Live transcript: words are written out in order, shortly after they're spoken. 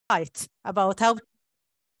about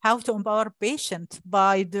how to empower patient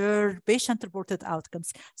by their patient-reported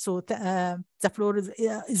outcomes. So the floor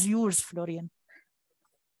is yours, Florian.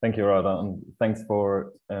 Thank you, Radha, and thanks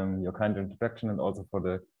for your kind introduction and also for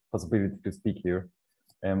the possibility to speak here.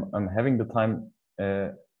 I'm having the time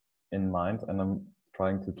in mind, and I'm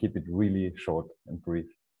trying to keep it really short and brief.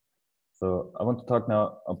 So I want to talk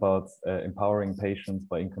now about empowering patients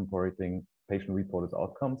by incorporating patient-reported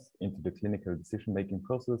outcomes into the clinical decision-making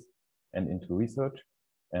process and into research.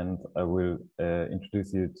 And I will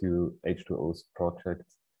introduce you to H2O's project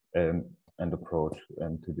and approach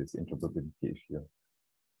to this interoperability issue.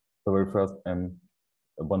 So very first, I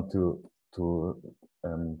want to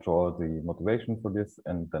draw the motivation for this,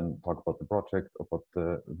 and then talk about the project, about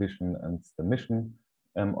the vision and the mission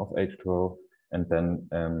of H2O, and then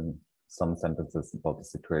some sentences about the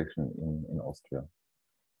situation in Austria.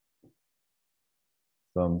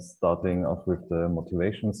 So I'm starting off with the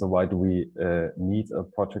motivation. So why do we need a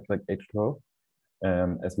project like H2O?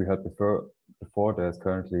 As we heard before, there's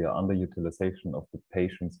currently an underutilization of the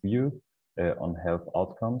patient's view on health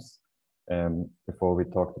outcomes. Before we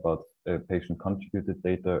talked about patient-contributed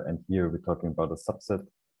data, and here we're talking about a subset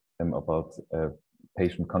about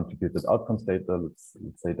patient-contributed outcomes data, let's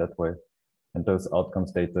say that way. And those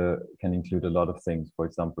outcomes data can include a lot of things. For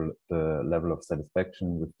example, the level of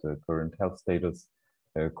satisfaction with the current health status,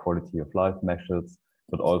 quality of life measures,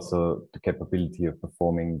 but also the capability of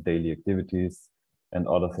performing daily activities and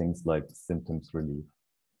other things like symptoms relief.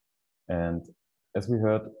 And as we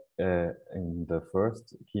heard in the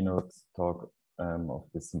first keynote talk of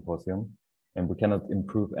this symposium, and we cannot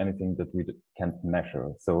improve anything that we can't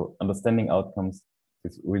measure. So understanding outcomes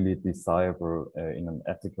is really desirable in an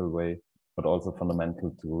ethical way, but also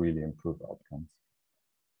fundamental to really improve outcomes.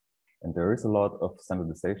 And there is a lot of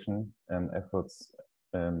standardization efforts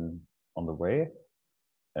on the way,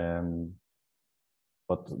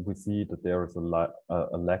 but we see that there is a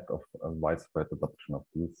lack of widespread adoption of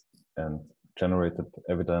these, and generated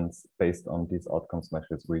evidence based on these outcomes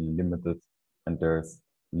measures really limited, and there's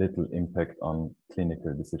little impact on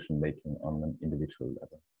clinical decision making on an individual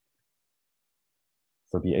level.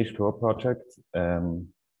 So the H2O project,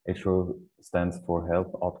 H2O stands for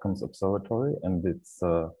Health Outcomes Observatory, and it's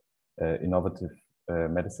innovative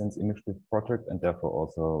medicines initiative project, and therefore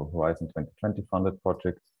also Horizon 2020 funded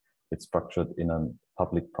project. It's structured in a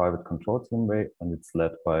public-private consortium way, and it's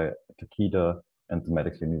led by Takeda and the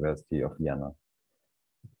Medical University of Vienna.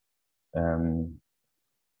 And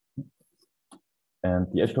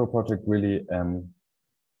the H2O project really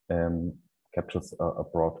captures a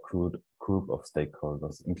broad group of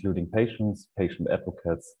stakeholders, including patients, patient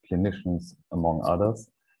advocates, clinicians, among others,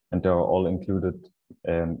 and they are all included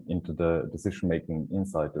into the decision-making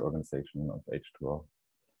inside the organization of H2O.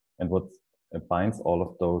 And what binds all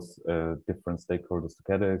of those different stakeholders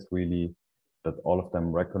together is really that all of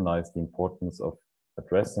them recognize the importance of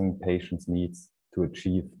addressing patients' needs to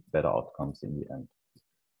achieve better outcomes in the end.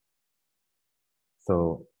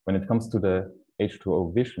 So when it comes to the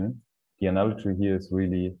H2O vision, the analogy here is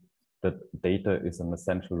really that data is an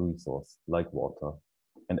essential resource like water.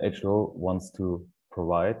 And H2O wants to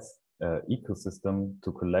provide an ecosystem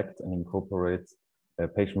to collect and incorporate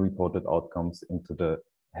patient-reported outcomes into the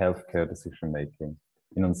healthcare decision-making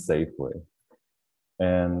in a safe way.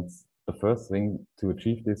 And the first thing to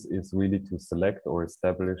achieve this is really to select or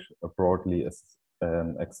establish a broadly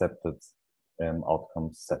accepted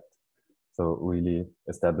outcome set. So really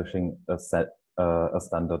establishing a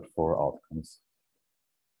standard for outcomes.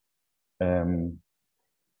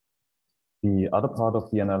 The other part of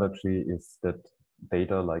the analogy is that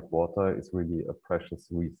data, like water, is really a precious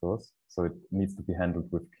resource, so it needs to be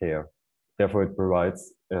handled with care. Therefore, it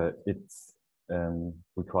provides,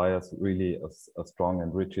 requires really a strong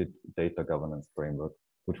and rigid data governance framework,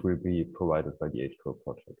 which will be provided by the H2O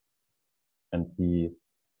project. And the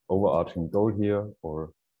overarching goal here,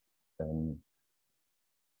 or the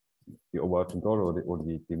overarching goal, or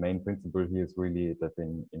the main principle here is really that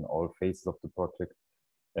in all phases of the project,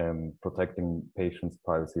 protecting patients'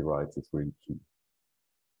 privacy rights is really key.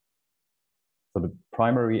 So the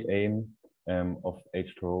primary aim of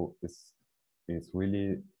H2O is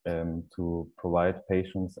really to provide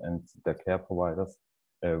patients and their care providers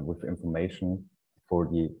with information for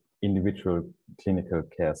the individual clinical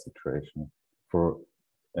care situation, for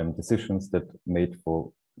decisions that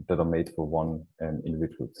are made for one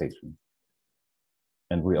individual patient.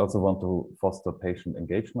 And we also want to foster patient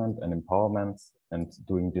engagement and empowerment, and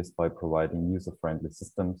doing this by providing user-friendly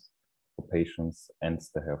systems for patients and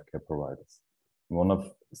the healthcare providers. One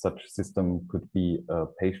of such systems could be a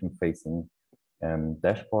patient-facing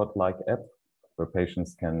dashboard-like app where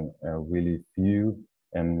patients can really view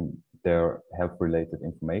their health-related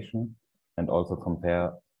information and also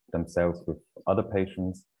compare themselves with other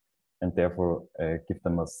patients, and therefore give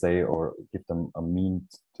them a say or give them a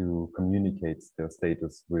means to communicate their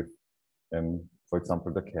status with, for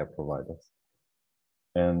example, the care providers.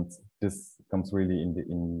 And this comes really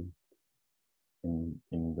in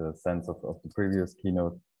the sense of the previous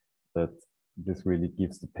keynote, that this really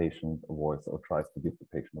gives the patient a voice, or tries to give the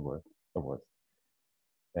patient a voice.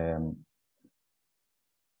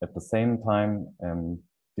 At the same time,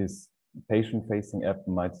 this patient-facing app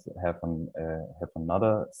might have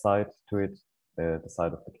another side to it, the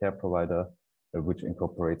side of the care provider, which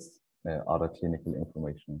incorporates other clinical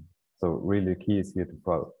information. So really the key is here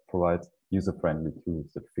to provide user-friendly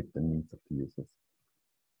tools that fit the needs of the users.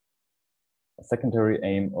 A secondary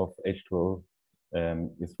aim of H2O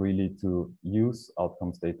is really to use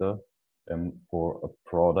outcomes data for a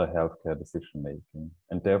broader healthcare decision making,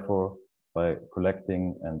 and therefore by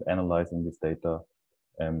collecting and analyzing this data,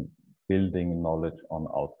 building knowledge on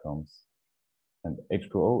outcomes. And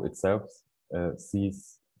H2O itself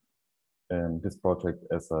sees this project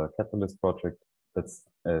as a catalyst project that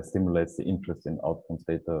stimulates the interest in outcomes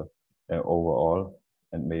data overall,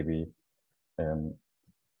 and maybe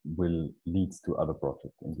will lead to other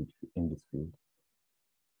projects in this field.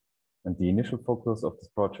 And the initial focus of this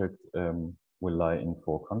project will lie in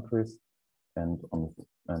 4 countries and on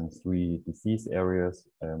 3 disease areas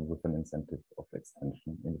with an incentive of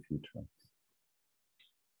extension in the future.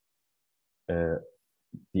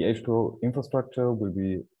 The H2O infrastructure will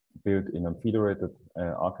be built in a federated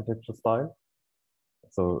architecture style.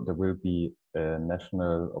 So there will be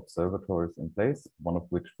national observatories in place, one of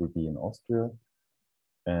which will be in Austria.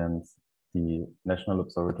 And the national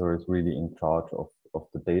observatory is really in charge of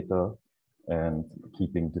the data and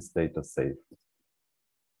keeping this data safe.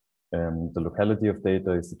 The locality of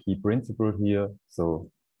data is the key principle here. So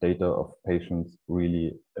data of patients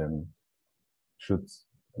really should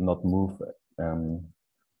not move,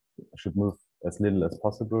 should move as little as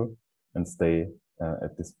possible and stay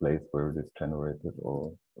at this place where it is generated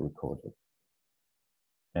or recorded.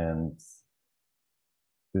 And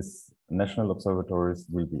this national observatories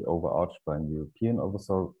will be overarched by a European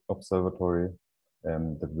observatory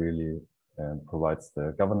that really provides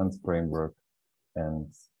the governance framework and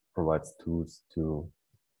provides tools to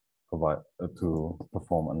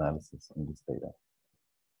perform analysis on this data.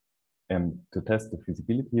 And to test the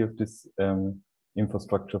feasibility of this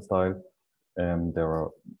infrastructure style, there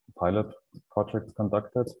are pilot projects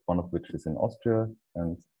conducted, one of which is in Austria.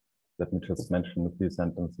 And let me just mention a few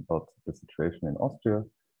sentences about the situation in Austria.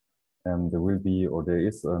 There will be, or there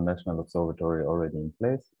is, a national observatory already in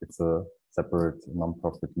place. It's a separate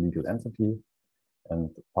non-profit legal entity, and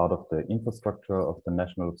part of the infrastructure of the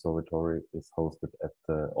national observatory is hosted at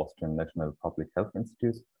the Austrian National Public Health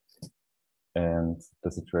Institute. And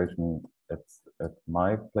the situation at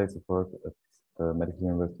my place of work, at the Medical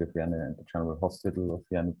University of Vienna and the General Hospital of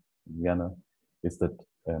Vienna, is that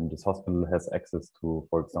this hospital has access to,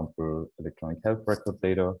 for example, electronic health record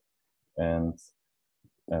data, and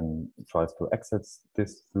tries to access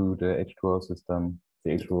this through the H2O system.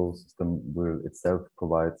 The H2O system will itself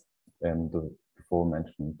provide the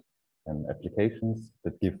before-mentioned applications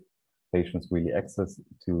that give patients really access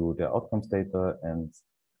to their outcomes data and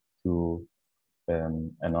to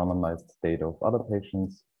anonymized data of other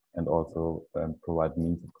patients, and also provide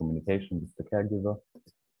means of communication with the caregiver.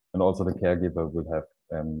 And also the caregiver will have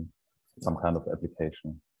some kind of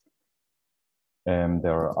application.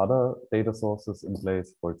 There are other data sources in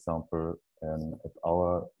place. For example, at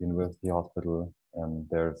our university hospital,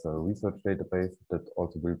 there's a research database that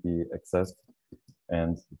also will be accessed.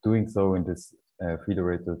 And doing so in this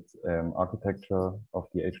federated architecture of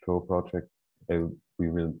the H2O project, we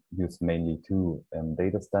will use mainly 2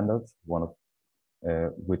 data standards, one of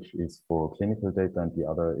which is for clinical data, and the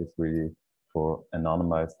other is really for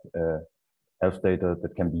anonymized health data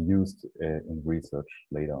that can be used in research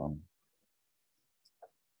later on.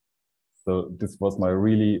 So this was my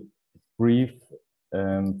really brief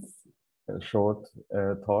and short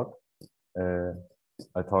talk.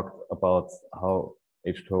 I talked about how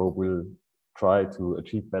H2O will try to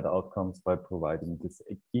achieve better outcomes by providing this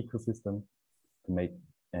ecosystem to make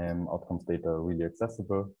outcomes data really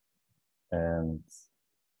accessible, and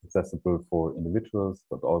accessible for individuals,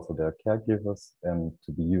 but also their caregivers, and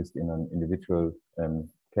to be used in an individual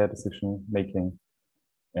care decision making.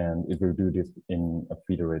 And it will do this in a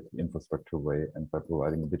federated infrastructure way and by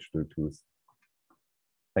providing digital tools.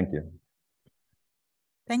 Thank you.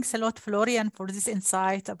 Thanks a lot, Florian, for this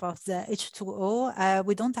insight about the H2O.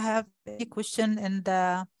 We don't have any question in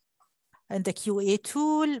the and the QA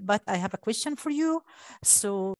tool, but I have a question for you. So